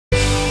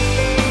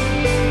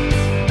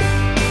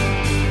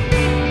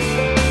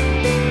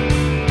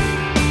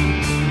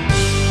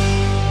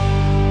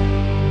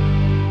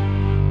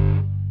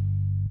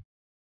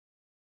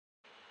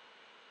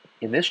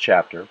In this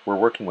chapter, we're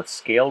working with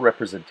scale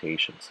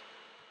representations.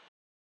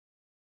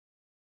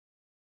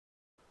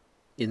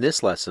 In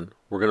this lesson,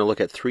 we're going to look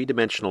at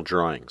three-dimensional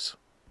drawings.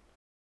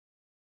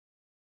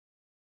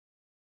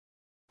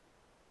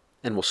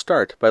 And we'll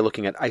start by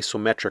looking at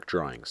isometric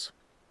drawings.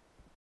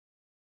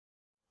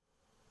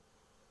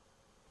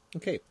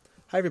 Okay,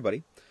 hi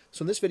everybody.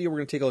 So in this video, we're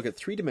going to take a look at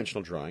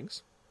three-dimensional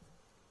drawings.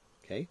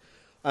 Okay,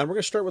 and we're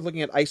going to start with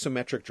looking at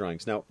isometric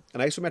drawings. Now,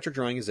 an isometric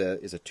drawing is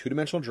a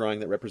two-dimensional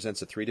drawing that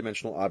represents a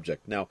three-dimensional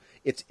object. Now,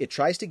 it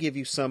tries to give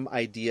you some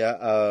idea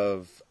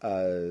of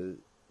the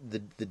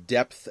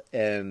depth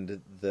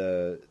and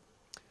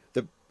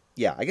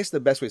I guess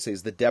the best way to say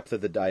is the depth of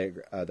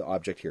the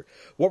object here.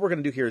 What we're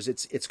going to do here is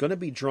it's going to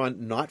be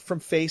drawn not from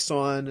face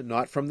on,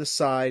 not from the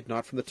side,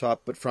 not from the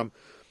top, but from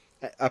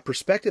a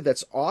perspective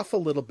that's off a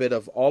little bit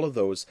of all of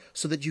those,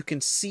 so that you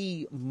can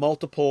see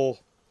multiple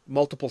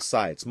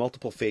sides,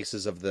 multiple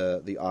faces of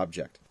the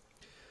object.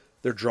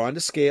 They're drawn to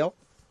scale.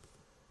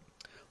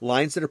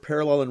 Lines that are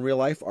parallel in real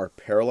life are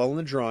parallel in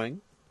the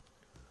drawing.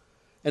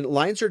 And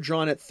lines are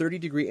drawn at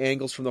 30-degree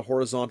angles from the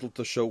horizontal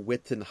to show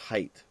width and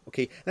height.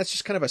 Okay, that's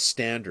just kind of a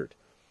standard.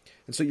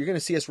 And so you're going to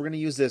see we're going to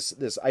use this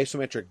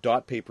isometric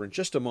dot paper in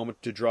just a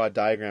moment to draw a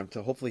diagram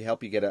to hopefully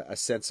help you get a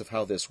sense of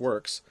how this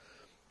works.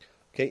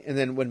 Okay, and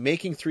then when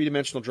making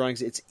three-dimensional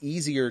drawings, it's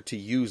easier to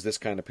use this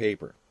kind of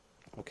paper.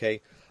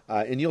 Okay,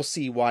 and you'll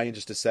see why in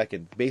just a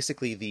second.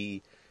 Basically,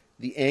 the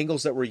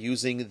angles that we're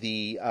using,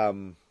 the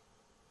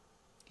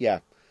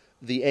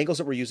angles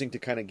that we're using to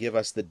kind of give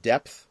us the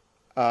depth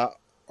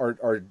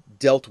are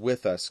dealt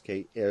with us.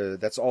 Okay,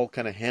 that's all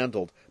kind of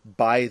handled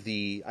by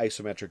the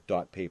isometric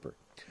dot paper.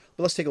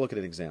 But let's take a look at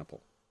an example.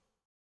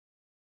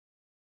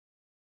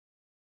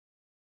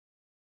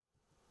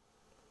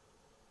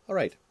 All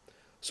right.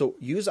 So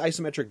use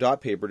isometric dot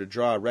paper to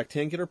draw a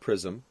rectangular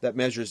prism that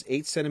measures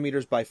 8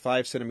 centimeters by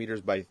 5 centimeters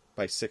by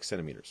 6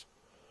 centimeters.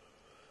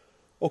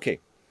 Okay,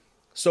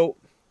 so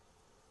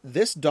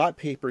this dot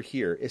paper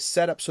here is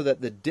set up so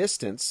that the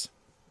distance,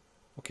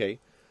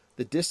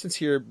 the distance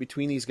here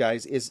between these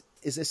guys is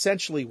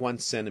essentially 1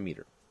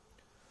 centimeter.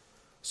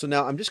 So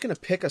now I'm just going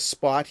to pick a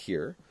spot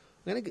here.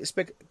 I'm going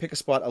to pick a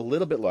spot a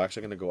little bit low.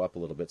 Actually, I'm going to go up a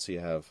little bit so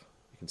you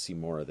can see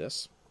more of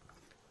this.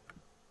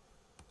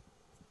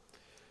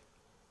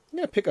 I'm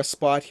going to pick a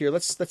spot here.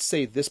 Let's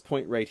say this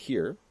point right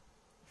here.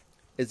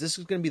 This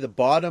is going to be the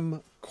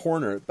bottom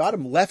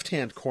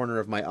left-hand corner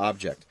of my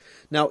object.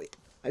 Now,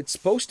 it's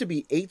supposed to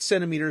be 8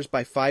 centimeters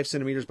by 5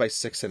 centimeters by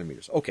 6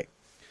 centimeters. Okay,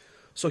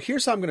 so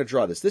here's how I'm going to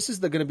draw this. This is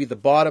going to be the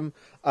bottom.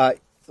 Like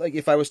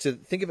if I was to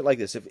think of it like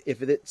this,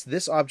 if it's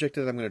this object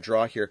that I'm going to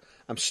draw here,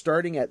 I'm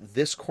starting at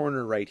this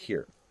corner right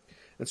here.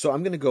 And so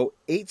I'm going to go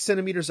 8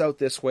 centimeters out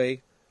this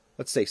way,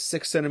 let's say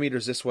 6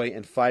 centimeters this way,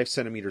 and 5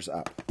 centimeters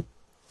up.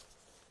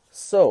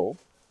 So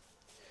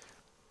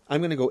I'm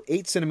going to go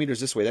 8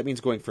 centimeters this way. That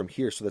means going from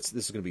here. So this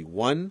is going to be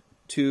 1,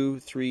 2,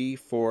 3,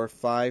 4,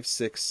 5,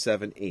 6,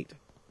 7, 8.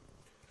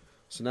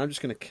 So now I'm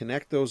just going to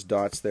connect those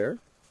dots there.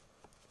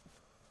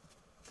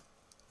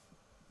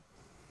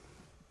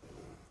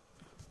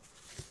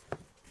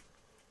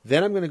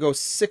 Then I'm going to go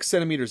 6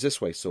 centimeters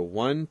this way. So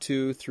 1,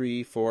 2,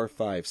 3, 4,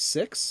 5,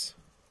 6.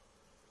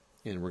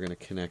 And we're going to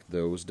connect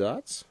those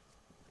dots.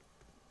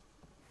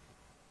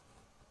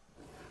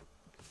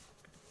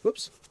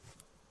 Whoops.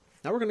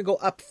 Now we're going to go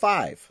up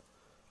 5.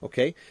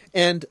 Okay?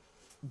 And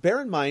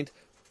bear in mind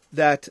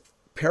that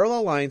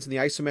parallel lines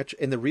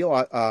in the real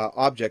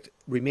object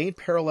remain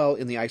parallel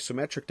in the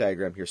isometric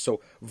diagram here. So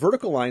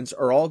vertical lines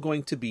are all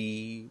going to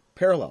be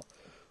parallel.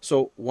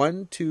 So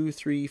 1, 2,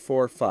 3,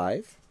 4,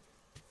 5.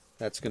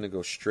 That's going to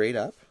go straight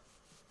up.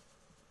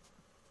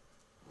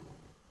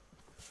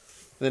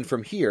 And then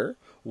from here,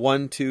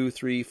 1, 2,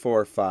 3,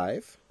 4,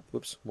 5.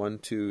 Whoops, 1,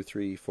 2,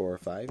 3, 4,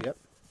 5. Yep.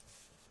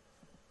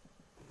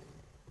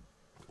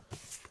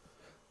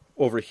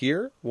 Over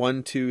here,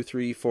 1, 2,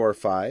 3, 4,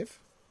 5.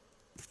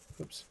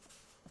 Oops.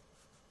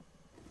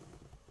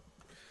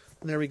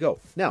 And there we go.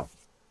 Now,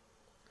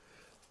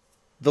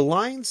 the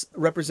lines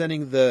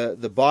representing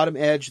the bottom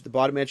edge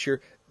here,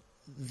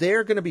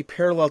 they're going to be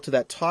parallel to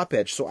that top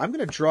edge. So I'm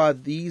going to draw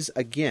these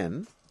again.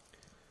 And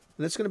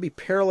that's going to be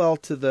parallel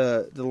to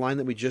the line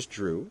that we just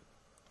drew.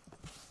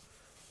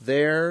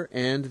 There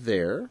and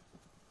there.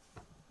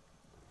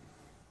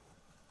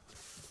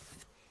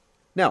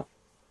 Now,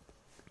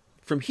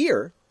 from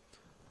here,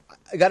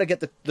 I got to get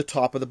the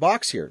top of the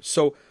box here.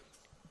 So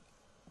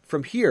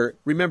from here,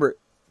 remember,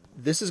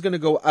 this is going to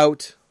go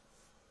out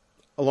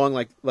along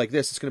like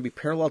this. It's going to be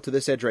parallel to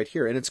this edge right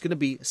here, and it's going to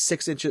be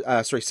 6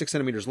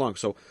 centimeters long.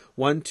 So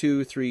 1,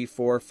 2, 3,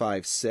 4,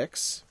 5,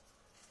 6.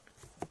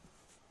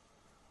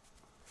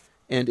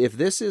 And if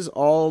this is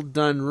all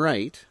done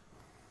right,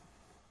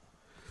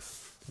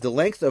 the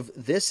length of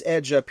this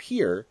edge up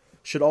here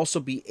should also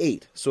be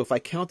 8. So if I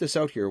count this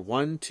out here,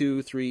 1,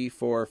 2, 3,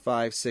 4,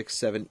 5, 6,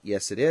 7.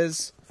 Yes, it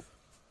is.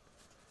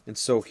 And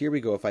so here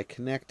we go. If I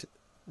connect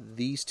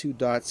these two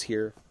dots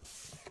here,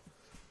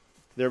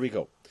 there we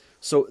go.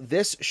 So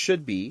this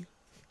should be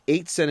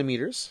 8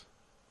 centimeters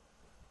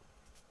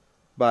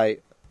by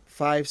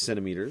 5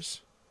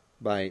 centimeters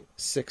by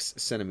 6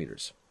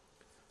 centimeters.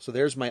 So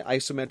there's my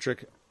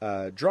isometric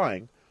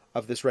drawing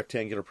of this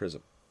rectangular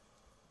prism.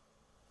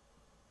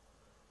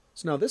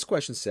 So now this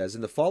question says,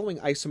 in the following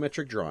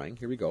isometric drawing,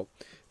 here we go,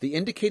 the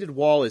indicated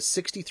wall is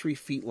 63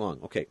 feet long.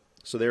 Okay,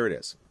 so there it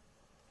is.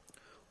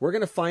 We're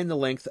going to find the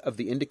length of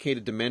the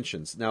indicated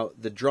dimensions. Now,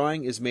 the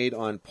drawing is made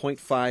on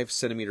 0.5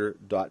 centimeter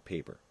dot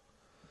paper.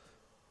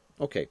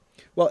 Okay,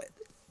 well,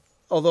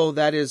 although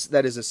that is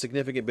a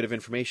significant bit of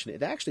information,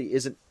 it actually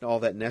isn't all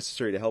that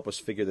necessary to help us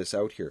figure this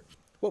out here.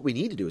 What we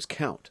need to do is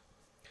count.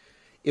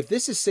 If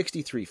this is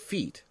 63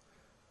 feet,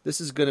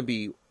 this is going to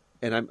be,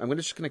 and I'm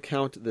just going to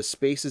count the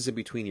spaces in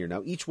between here.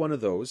 Now, each one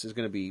of those is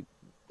going to be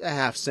a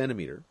half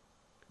centimeter,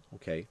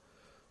 okay?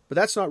 But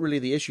that's not really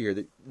the issue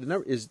here.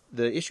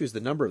 The issue is the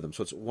number of them.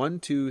 So it's 1,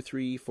 2,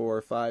 3,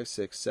 4, 5,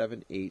 6,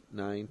 7, 8,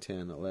 9,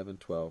 10, 11,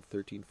 12,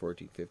 13,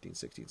 14, 15,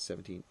 16,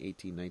 17,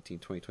 18, 19,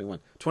 20, 21.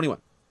 21.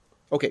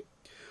 Okay,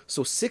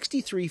 so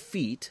 63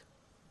 feet,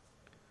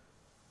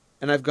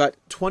 and I've got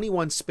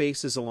 21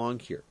 spaces along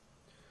here.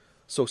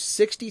 So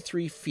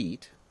 63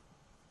 feet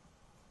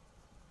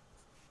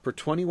per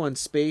 21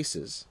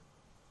 spaces.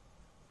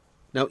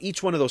 Now,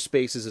 each one of those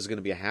spaces is going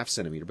to be a half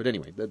centimeter, but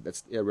anyway,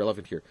 that's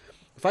irrelevant here.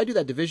 If I do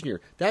that division here,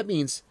 that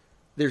means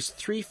there's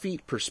 3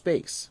 feet per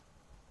space.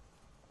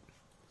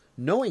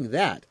 Knowing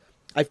that,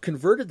 I've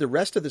converted the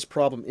rest of this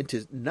problem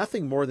into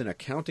nothing more than a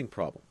counting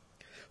problem.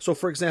 So,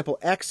 for example,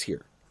 x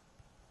here.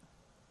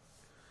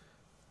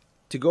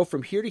 To go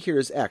from here to here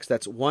is x.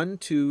 That's 1,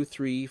 2,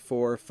 3,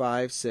 4,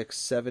 5, 6,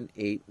 7,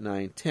 8,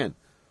 9, 10.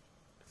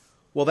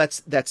 Well,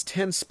 that's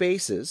 10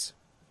 spaces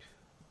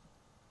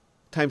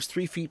times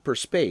 3 feet per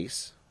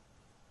space.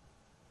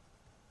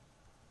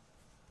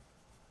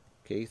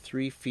 Okay,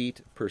 3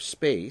 feet per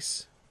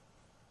space.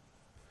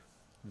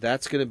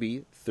 That's going to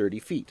be 30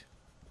 feet.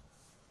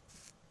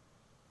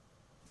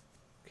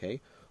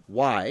 Okay,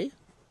 y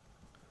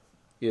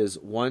is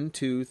 1,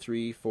 2,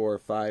 3, 4,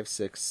 5,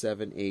 6,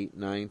 7, 8,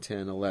 9,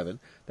 10, 11.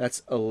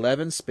 That's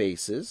 11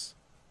 spaces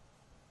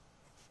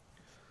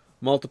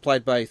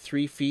multiplied by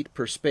 3 feet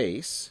per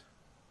space,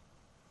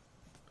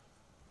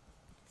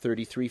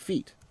 33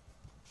 feet.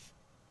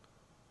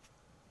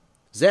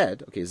 Z,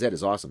 okay, Z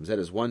is awesome. Z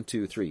is 1,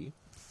 2, 3.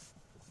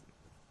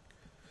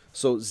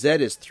 So Z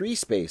is 3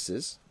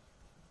 spaces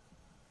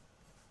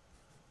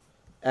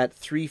at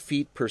 3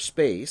 feet per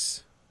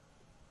space.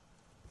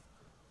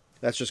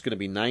 That's just going to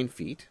be 9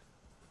 feet.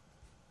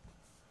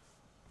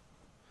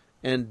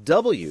 And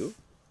W,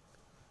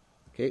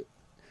 okay,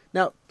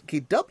 now,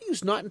 okay, W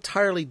is not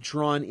entirely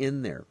drawn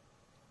in there.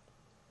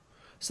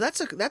 So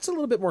that's a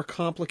little bit more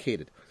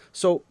complicated.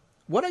 So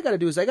what I got to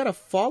do is I got to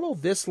follow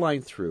this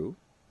line through,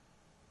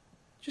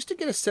 just to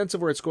get a sense of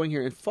where it's going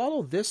here, and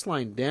follow this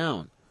line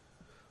down.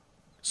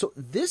 So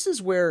this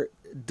is where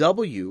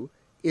W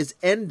is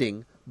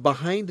ending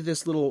behind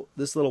this little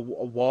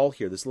wall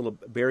here, this little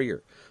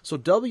barrier. So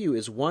W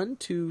is 1,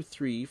 2,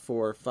 3,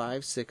 4,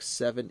 5, 6,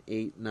 7,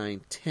 8,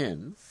 9,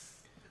 10.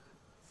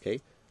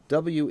 Okay,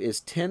 W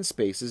is 10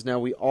 spaces. Now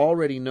we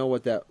already know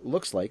what that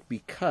looks like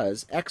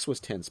because X was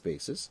 10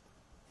 spaces.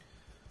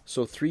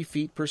 So 3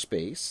 feet per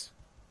space,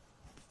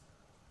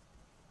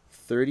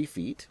 30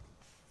 feet.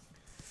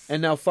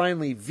 And now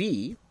finally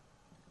V,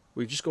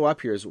 we just go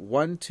up here, is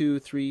 1, 2,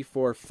 3,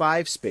 4,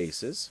 5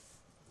 spaces.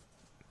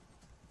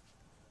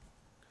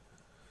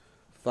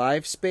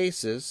 5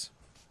 spaces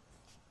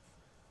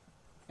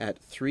at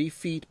 3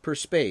 feet per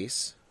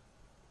space.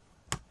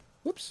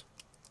 Whoops.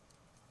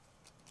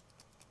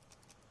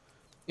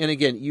 And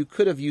again, you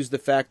could have used the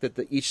fact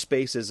that each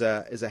space is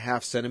a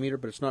half centimeter,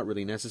 but it's not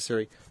really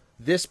necessary.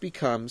 This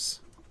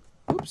becomes,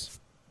 whoops,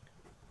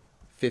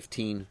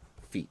 15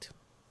 feet.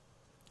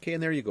 Okay,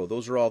 and there you go.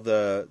 Those are all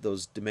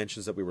those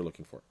dimensions that we were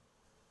looking for.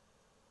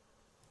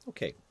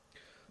 Okay,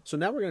 so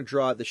now we're going to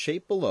draw the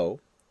shape below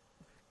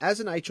as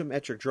an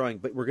isometric drawing,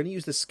 but we're going to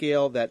use the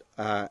scale that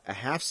a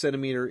half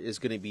centimeter is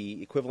going to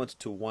be equivalent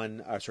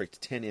to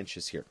 10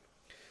 inches here.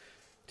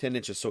 10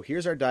 inches. So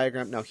here's our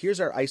diagram. Now here's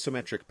our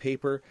isometric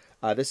paper.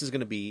 This is going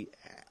to be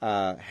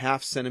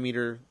half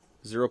centimeter,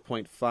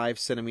 0.5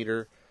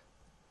 centimeter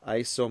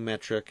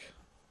isometric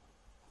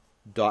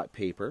dot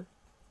paper.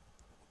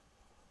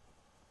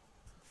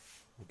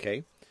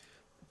 Okay.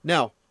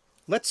 Now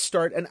let's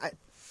start, and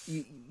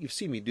you've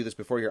seen me do this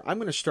before here. I'm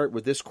going to start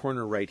with this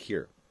corner right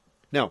here.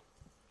 Now,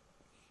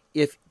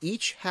 if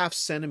each half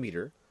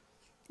centimeter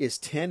is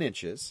 10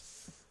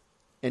 inches,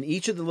 and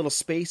each of the little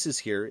spaces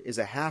here is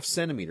a half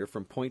centimeter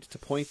from point to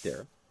point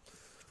there,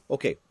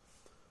 okay,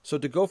 so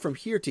to go from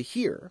here to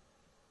here,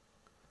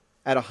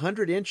 at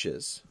 100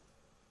 inches,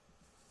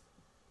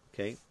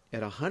 okay,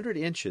 at 100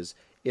 inches,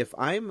 if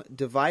I'm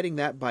dividing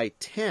that by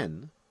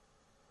 10,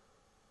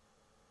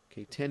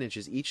 okay, 10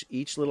 inches,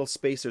 each little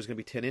space there's going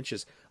to be 10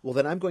 inches, well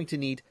then I'm going to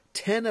need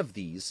 10 of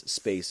these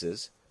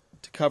spaces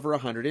to cover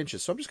 100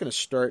 inches. So I'm just going to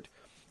start,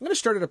 I'm going to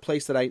start at a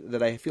place that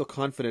I feel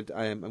confident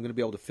I'm going to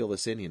be able to fill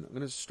this in. I'm going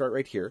to start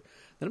right here.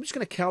 Then I'm just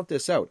going to count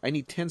this out. I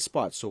need 10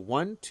 spots. So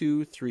 1,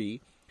 2, 3,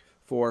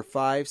 4,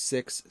 5,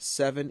 6,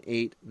 7,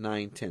 8,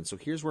 9, 10. So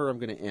here's where I'm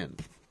going to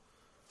end.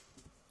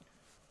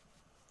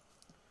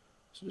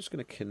 So I'm just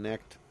going to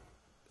connect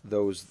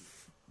those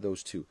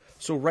two.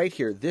 So right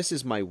here, this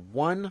is my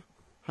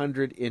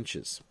 100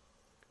 inches.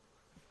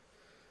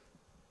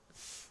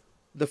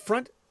 The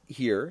front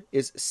here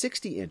is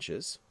 60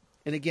 inches.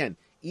 And again,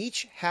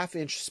 each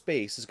half-inch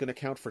space is going to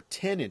count for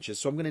 10 inches.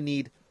 So I'm going to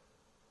need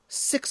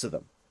 6 of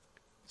them.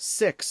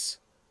 6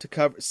 to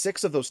cover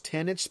 6 of those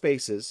 10-inch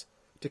spaces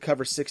to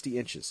cover 60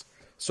 inches.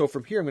 So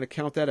from here, I'm going to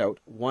count that out.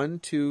 1,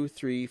 2,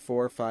 3,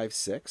 4, 5,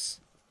 6.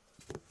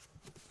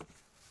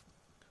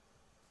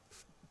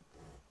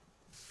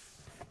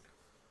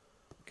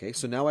 Okay,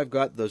 so now I've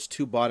got those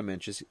two bottom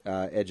edges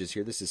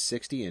here. This is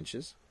 60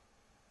 inches.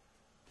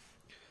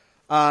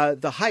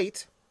 The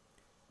height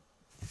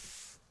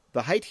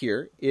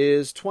here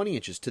is 20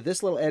 inches. To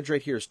this little edge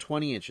right here is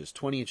 20 inches.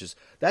 20 inches.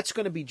 That's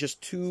going to be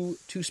just two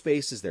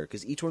spaces there,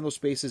 because each one of those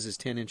spaces is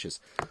 10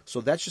 inches.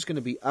 So that's just going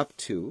to be up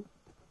 2.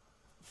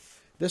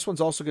 This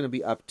one's also going to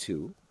be up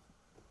 2.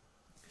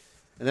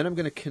 And then I'm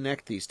going to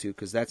connect these two,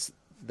 because that's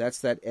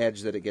that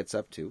edge that it gets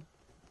up to.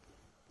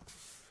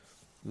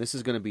 This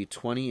is going to be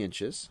 20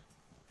 inches.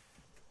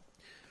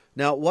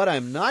 Now, what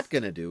I'm not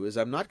going to do is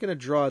I'm not going to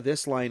draw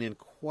this line in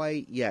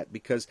quite yet,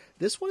 because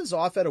this one is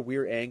off at a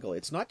weird angle.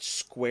 It's not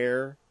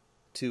square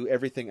to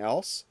everything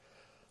else.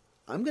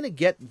 I'm going to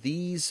get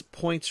these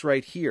points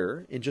right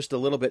here in just a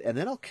little bit, and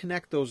then I'll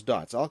connect those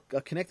dots. I'll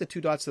connect the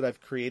 2 dots that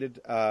I've created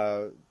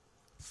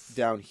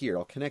down here.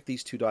 I'll connect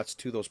these 2 dots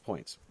to those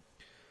points.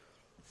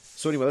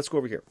 So anyway, let's go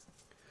over here.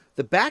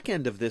 The back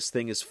end of this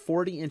thing is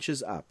 40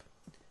 inches up.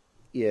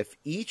 If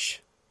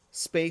each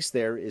space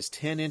there is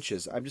 10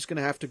 inches, I'm just going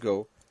to have to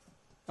go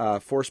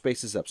 4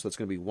 spaces up. So it's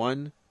going to be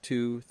 1,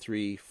 2,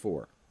 3,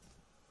 4.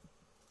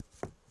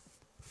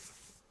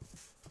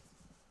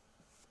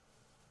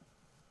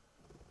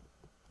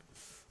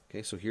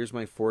 Okay, so here's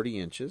my 40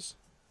 inches.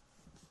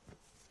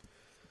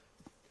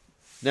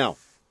 Now,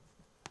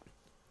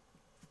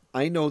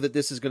 I know that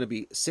this is going to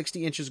be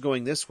 60 inches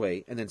going this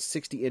way and then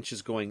 60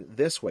 inches going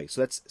this way.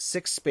 So that's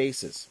 6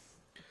 spaces.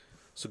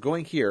 So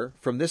going here,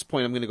 from this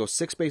point, I'm going to go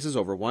 6 spaces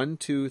over. 1,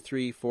 2,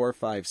 3, 4,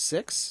 5,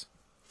 6.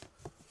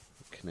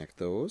 Connect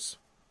those.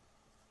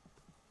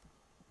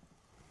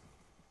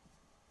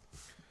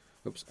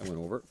 Oops, I went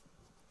over.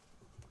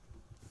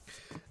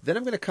 Then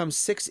I'm going to come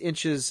 6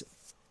 inches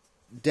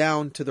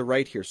down to the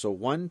right here. So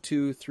 1,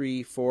 2,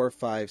 3, 4,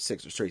 5,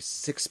 6. Sorry,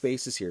 6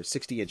 spaces here,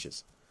 60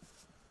 inches.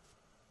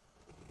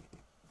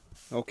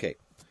 Okay,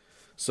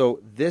 so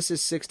this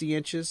is 60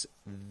 inches,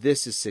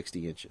 this is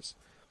 60 inches.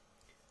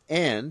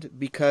 And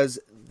because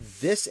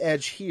this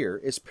edge here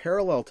is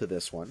parallel to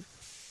this one,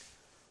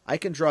 I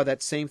can draw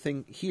that same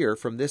thing here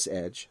from this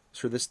edge,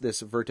 so this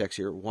vertex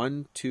here.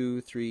 1,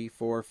 2, 3,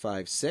 4,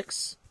 5,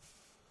 6.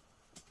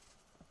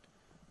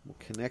 We'll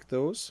connect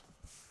those.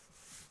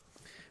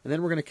 And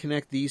then we're going to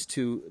connect these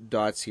 2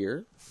 dots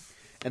here.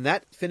 And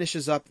that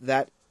finishes up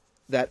that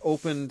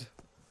opened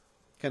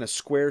kind of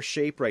square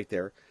shape right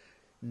there.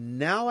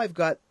 Now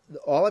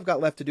all I've got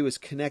left to do is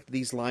connect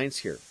these lines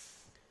here.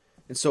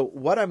 And so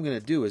what I'm going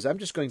to do is I'm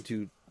just going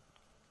to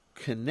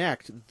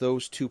connect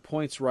those 2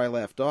 points where I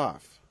left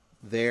off.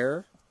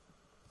 There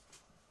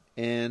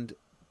and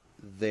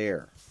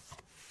there.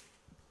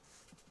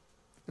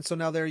 And so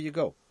now there you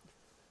go.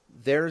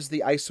 There's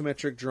the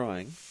isometric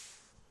drawing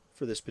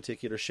for this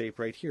particular shape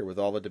right here with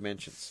all the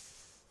dimensions.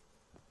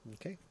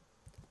 Okay,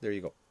 there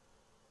you go.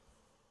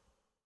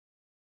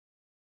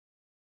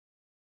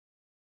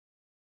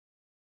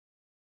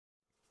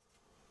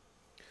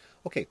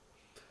 Okay,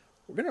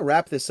 we're going to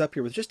wrap this up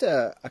here with just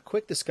a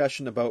quick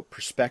discussion about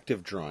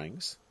perspective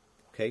drawings.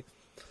 Okay,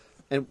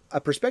 and a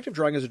perspective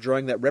drawing is a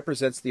drawing that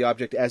represents the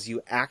object as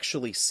you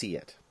actually see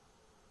it.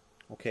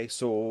 Okay,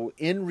 so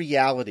in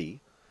reality,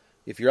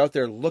 if you're out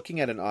there looking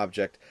at an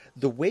object,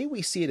 the way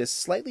we see it is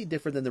slightly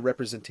different than the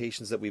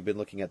representations that we've been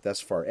looking at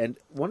thus far. And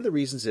one of the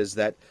reasons is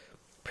that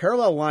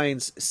parallel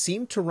lines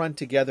seem to run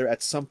together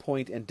at some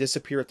point and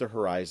disappear at the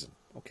horizon.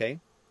 Okay?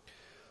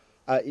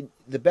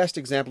 The best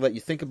example that you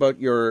think about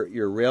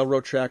your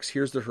railroad tracks,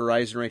 here's the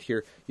horizon right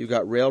here. You've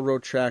got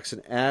railroad tracks,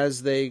 and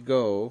as they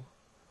go,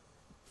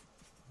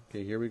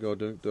 okay, here we go,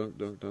 dunk, dunk,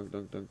 dunk, dunk,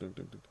 dunk, dunk, dunk,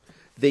 dunk.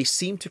 They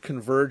seem to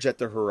converge at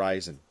the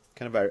horizon,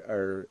 kind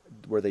of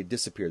where they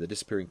disappear, the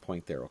disappearing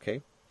point there,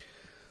 okay?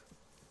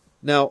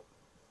 Now,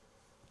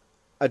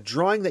 a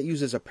drawing that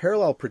uses a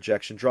parallel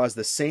projection draws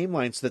the same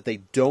lines so that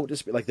they don't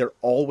disappear, like they're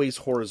always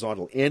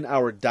horizontal. In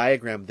our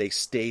diagram, they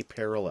stay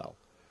parallel.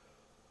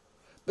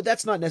 But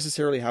that's not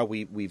necessarily how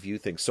we view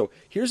things. So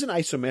here's an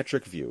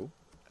isometric view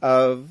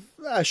of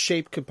a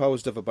shape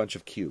composed of a bunch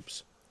of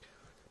cubes.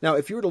 Now,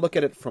 if you were to look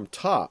at it from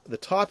the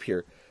top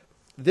here,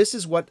 this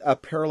is what a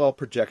parallel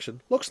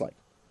projection looks like.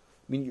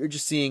 I mean, you're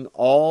just seeing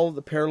all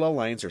the parallel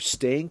lines are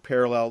staying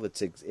parallel.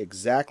 It's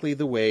exactly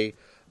the way,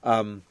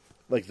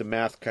 like the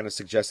math kind of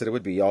suggested it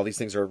would be. All these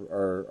things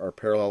are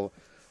parallel.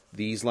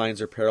 These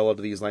lines are parallel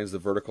to these lines. The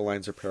vertical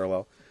lines are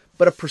parallel.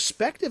 But a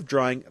perspective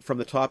drawing from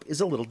the top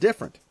is a little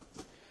different.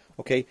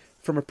 Okay,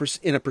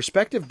 in a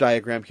perspective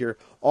diagram here,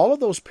 all of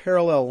those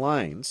parallel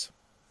lines,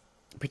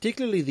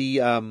 particularly the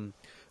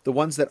the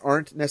ones that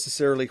aren't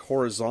necessarily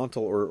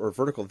horizontal or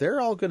vertical,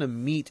 they're all going to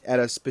meet at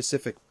a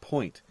specific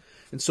point.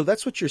 And so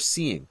that's what you're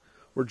seeing.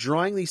 We're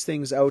drawing these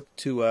things out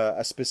to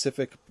a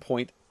specific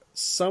point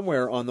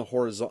somewhere on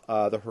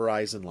the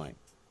horizon line.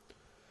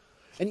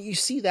 And you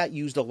see that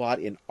used a lot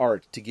in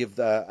art to give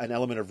an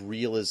element of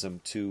realism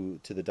to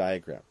the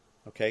diagram.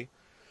 Okay?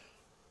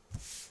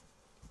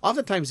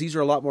 Oftentimes these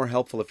are a lot more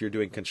helpful if you're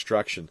doing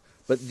construction,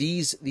 but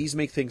these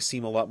make things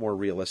seem a lot more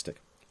realistic.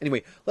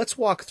 Anyway, let's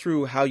walk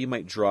through how you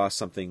might draw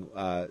something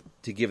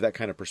to give that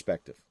kind of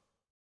perspective.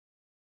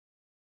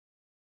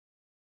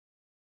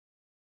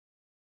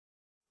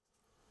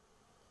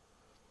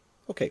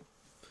 Okay,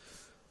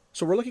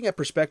 so we're looking at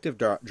perspective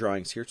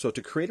drawings here. So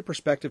to create a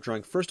perspective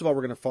drawing, first of all,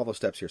 we're going to follow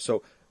steps here.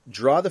 So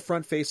draw the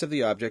front face of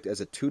the object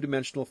as a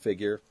two-dimensional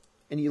figure,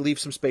 and you leave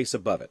some space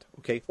above it,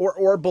 okay?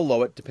 Or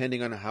below it,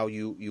 depending on how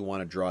you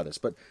want to draw this.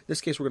 But in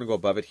this case, we're going to go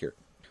above it here.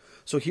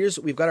 So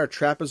we've got our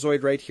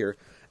trapezoid right here.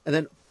 And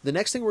then the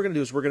next thing we're going to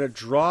do is we're going to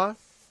draw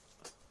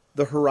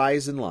the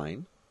horizon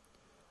line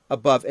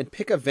above and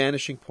pick a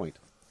vanishing point,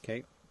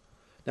 okay?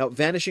 Now,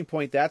 vanishing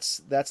point, that's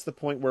the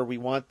point where we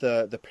want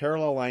the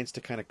parallel lines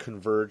to kind of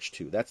converge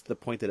to. That's the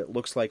point that it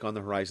looks like on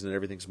the horizon that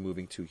everything's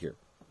moving to here.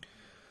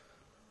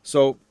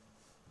 So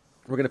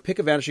we're going to pick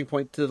a vanishing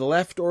point to the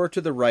left or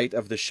to the right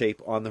of the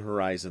shape on the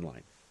horizon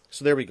line.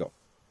 So there we go.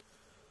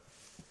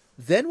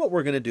 Then what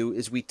we're going to do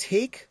is we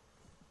take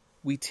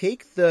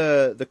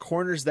the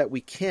corners that we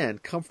can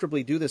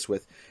comfortably do this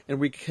with, and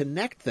we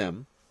connect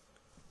them,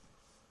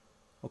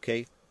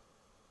 okay,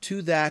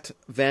 to that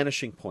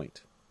vanishing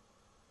point.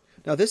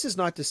 Now, this is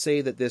not to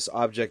say that this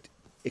object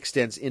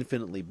extends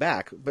infinitely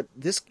back, but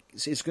this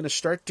is going to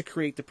start to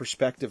create the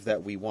perspective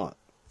that we want.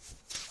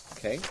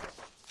 Okay?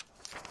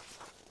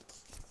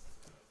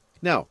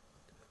 Now,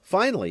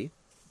 finally,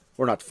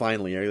 or not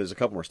finally, there's a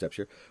couple more steps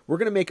here, we're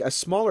going to make a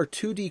smaller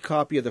 2D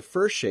copy of the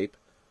first shape.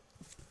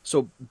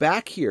 So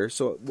back here,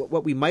 so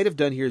what we might have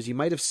done here is you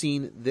might have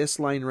seen this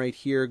line right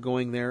here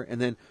going there,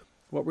 and then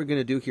what we're going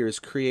to do here is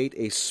create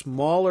a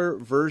smaller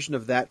version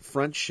of that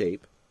front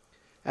shape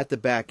at the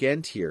back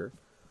end here,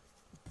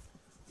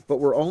 but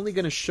we're only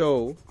going to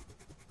show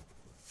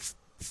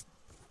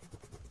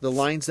the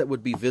lines that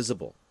would be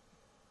visible.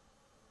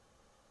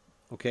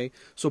 Okay,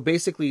 so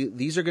basically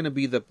these are going to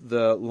be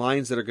the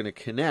lines that are going to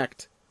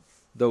connect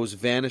those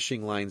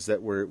vanishing lines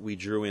that we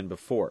drew in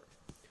before.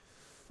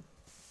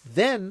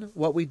 Then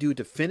what we do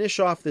to finish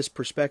off this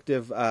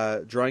perspective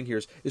drawing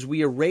here is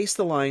we erase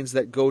the lines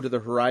that go to the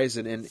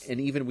horizon, and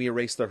even we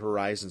erase the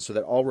horizon, so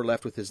that all we're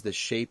left with is this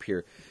shape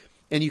here.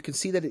 And you can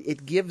see that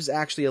it gives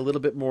actually a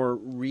little bit more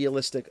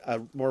realistic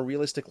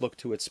look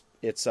to its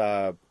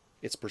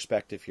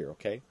perspective here.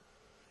 Okay,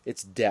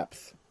 its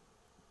depth.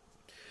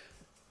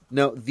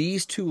 Now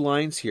these two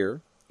lines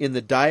here in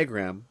the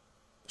diagram,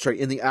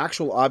 in the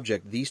actual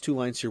object, these two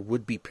lines here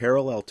would be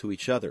parallel to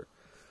each other,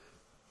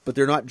 but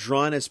they're not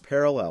drawn as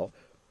parallel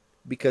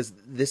because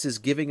this is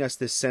giving us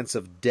this sense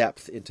of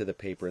depth into the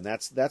paper, and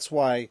that's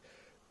why,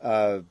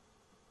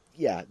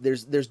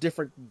 there's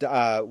different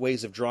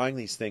ways of drawing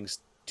these things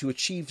to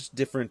achieve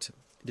different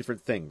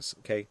things.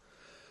 Okay,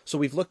 so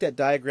we've looked at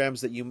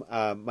diagrams that you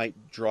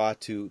might draw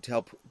to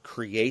help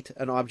create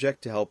an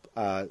object, to help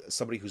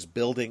somebody who's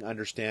building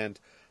understand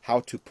how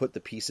to put the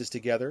pieces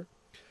together.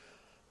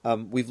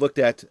 We've looked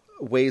at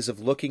ways of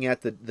looking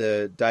at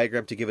the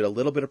diagram to give it a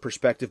little bit of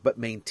perspective, but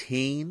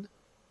maintain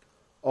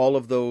all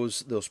of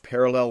those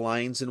parallel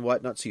lines and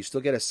whatnot, so you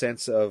still get a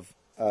sense of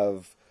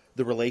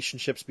the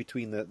relationships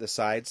between the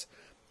sides.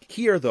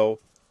 Here, though,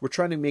 we're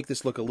trying to make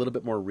this look a little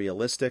bit more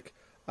realistic.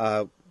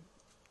 What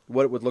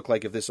it would look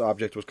like if this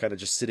object was kind of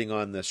just sitting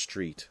on the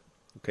street,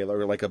 okay,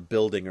 or like a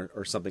building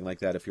or something like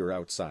that if you were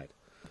outside.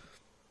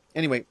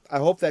 Anyway, I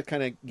hope that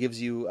kind of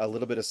gives you a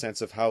little bit of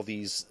sense of how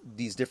these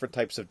different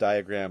types of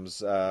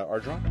diagrams are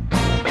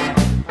drawn.